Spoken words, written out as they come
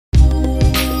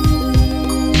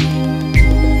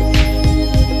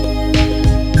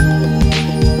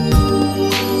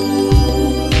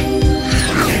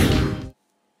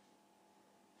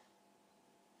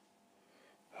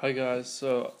Hi guys,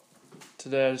 so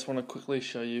today I just want to quickly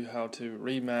show you how to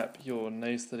remap your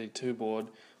Naze32 board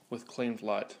with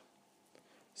Cleanflight.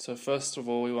 So first of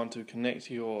all we want to connect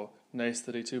your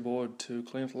Naze32 board to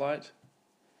Cleanflight,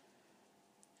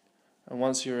 and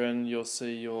once you're in you'll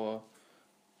see your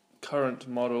current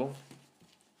model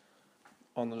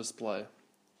on the display.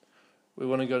 We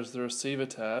want to go to the receiver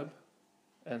tab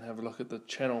and have a look at the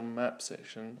channel map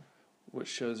section, which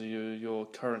shows you your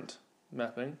current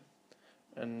mapping.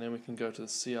 And then we can go to the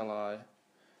CLI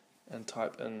and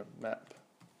type in map,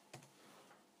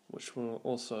 which will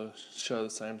also show the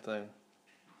same thing.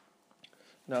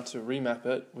 Now to remap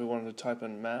it, we want to type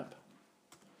in map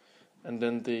and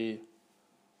then the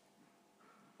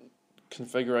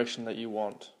configuration that you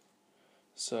want.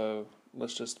 So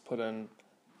let's just put in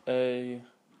A,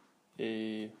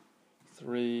 E,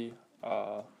 3,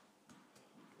 R,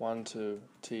 1, 2,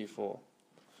 T4.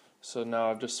 So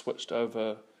now I've just switched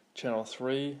over channel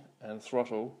 3 and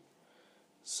throttle.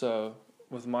 So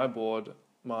with my board,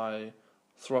 my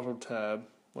throttle tab,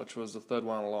 which was the third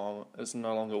one along, is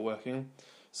no longer working,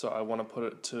 so I want to put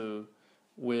it to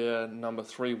where number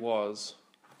 3 was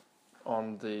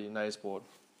on the Naze board.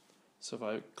 So if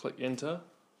I click enter,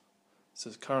 it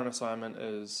says current assignment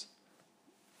is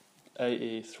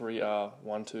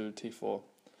AE3R12T4.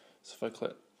 So if I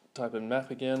type in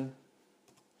map again,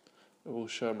 it will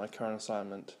show my current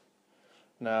assignment.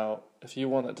 Now, if you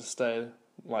want it to stay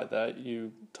like that,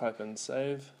 you type in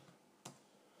save. It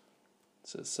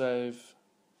says save,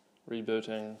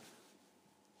 rebooting,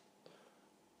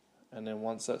 and then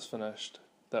once that's finished,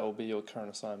 that will be your current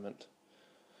assignment.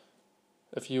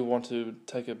 If you want to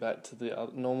take it back to the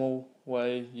normal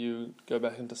way, you go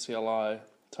back into CLI,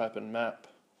 type in map,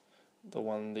 the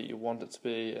one that you want it to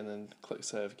be, and then click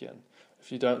save again.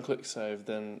 If you don't click save,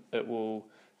 then it will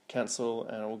cancel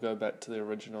and it will go back to the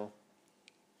original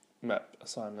map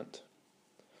assignment.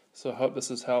 So I hope this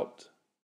has helped.